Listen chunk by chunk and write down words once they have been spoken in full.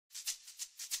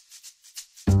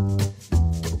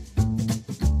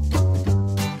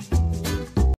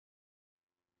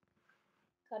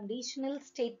Conditional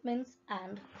statements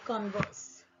and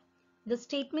converse. The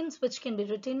statements which can be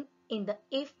written in the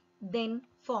if-then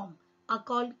form are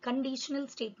called conditional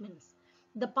statements.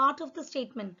 The part of the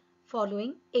statement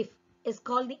following if is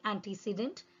called the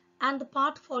antecedent and the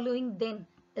part following then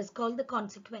is called the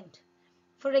consequent.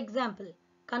 For example,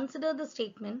 consider the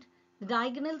statement, the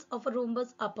diagonals of a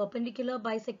rhombus are perpendicular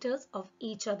bisectors of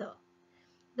each other.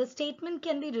 The statement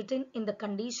can be written in the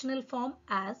conditional form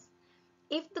as,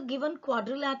 if the given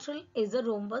quadrilateral is a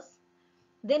rhombus,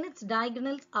 then its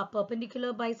diagonals are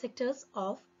perpendicular bisectors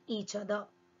of each other.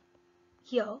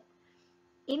 Here,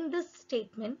 in this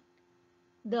statement,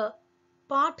 the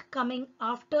part coming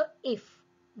after if,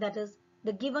 that is,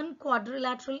 the given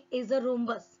quadrilateral is a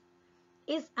rhombus,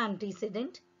 is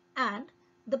antecedent, and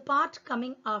the part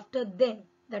coming after then,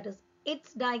 that is,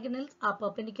 its diagonals are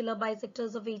perpendicular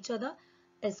bisectors of each other,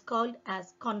 is called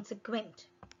as consequent.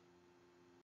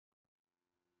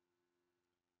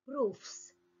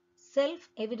 Proofs.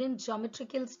 Self-evident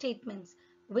geometrical statements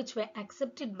which were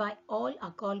accepted by all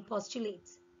are called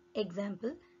postulates.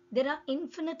 Example, there are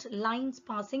infinite lines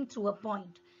passing through a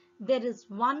point. There is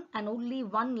one and only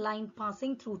one line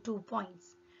passing through 2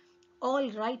 points.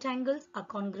 All right angles are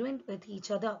congruent with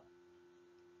each other.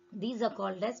 These are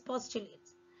called as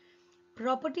postulates.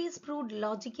 Properties proved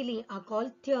logically are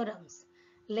called theorems.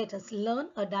 Let us learn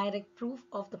a direct proof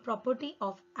of the property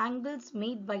of angles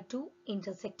made by two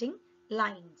intersecting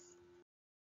lines.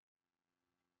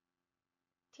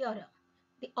 Theorem.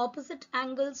 The opposite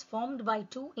angles formed by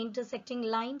two intersecting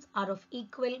lines are of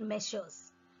equal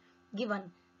measures. Given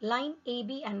line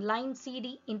AB and line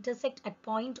CD intersect at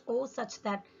point O such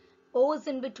that O is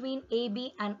in between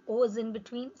AB and O is in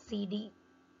between CD.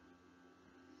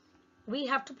 We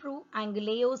have to prove angle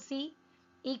AOC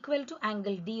equal to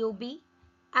angle DOB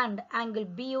and angle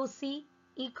BOC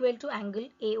equal to angle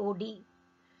AOD.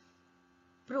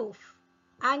 Proof.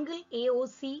 Angle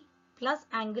AOC plus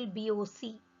angle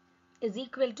BOC is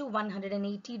equal to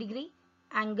 180 degree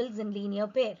angles in linear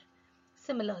pair.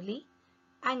 Similarly,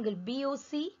 angle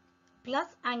BOC plus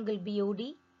angle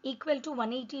BOD equal to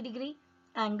 180 degree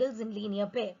angles in linear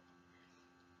pair.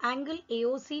 Angle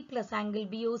AOC plus angle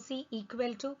BOC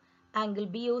equal to angle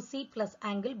BOC plus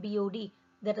angle BOD,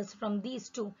 that is from these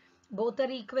two. Both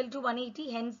are equal to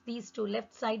 180, hence these two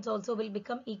left sides also will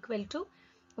become equal to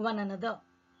one another.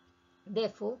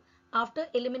 Therefore, after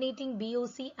eliminating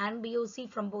BOC and BOC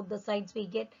from both the sides, we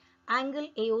get angle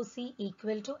AOC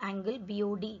equal to angle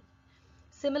BOD.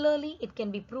 Similarly, it can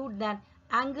be proved that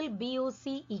angle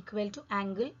BOC equal to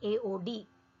angle AOD.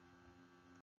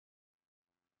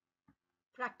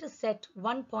 Practice set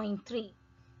 1.3.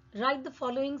 Write the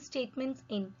following statements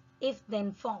in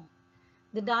if-then form.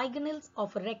 The diagonals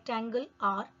of a rectangle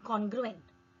are congruent.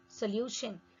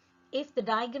 Solution. If the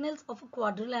diagonals of a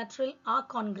quadrilateral are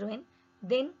congruent,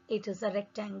 then it is a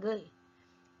rectangle.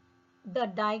 The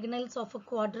diagonals of a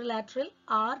quadrilateral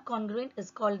are congruent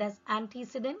is called as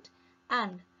antecedent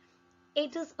and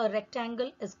it is a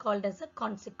rectangle is called as a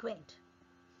consequent.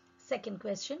 Second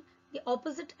question. The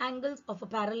opposite angles of a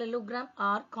parallelogram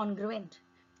are congruent.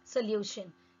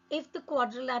 Solution. If the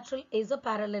quadrilateral is a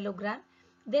parallelogram,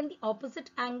 then the opposite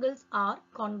angles are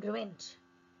congruent.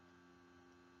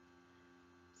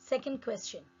 Second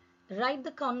question. Write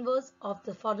the converse of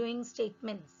the following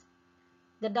statements.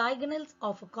 The diagonals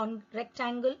of a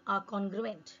rectangle are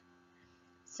congruent.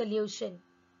 Solution.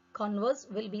 Converse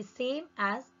will be same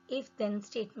as if-then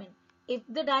statement. If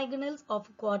the diagonals of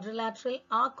a quadrilateral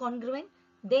are congruent,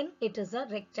 then it is a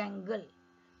rectangle.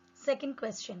 Second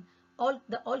question.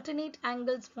 The alternate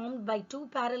angles formed by two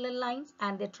parallel lines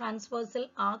and their transversal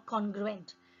are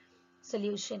congruent.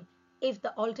 Solution. If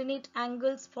the alternate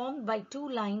angles formed by two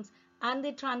lines and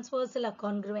their transversal are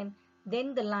congruent,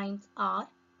 then the lines are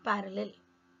parallel.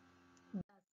 Thus,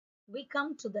 we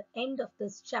come to the end of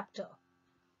this chapter.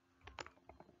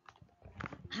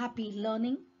 Happy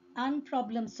learning and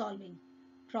problem solving.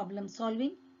 Problem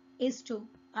solving is to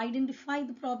identify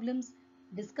the problems,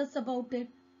 discuss about it,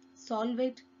 solve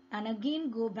it, and again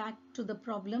go back to the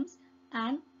problems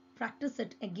and practice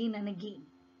it again and again.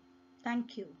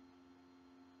 Thank you.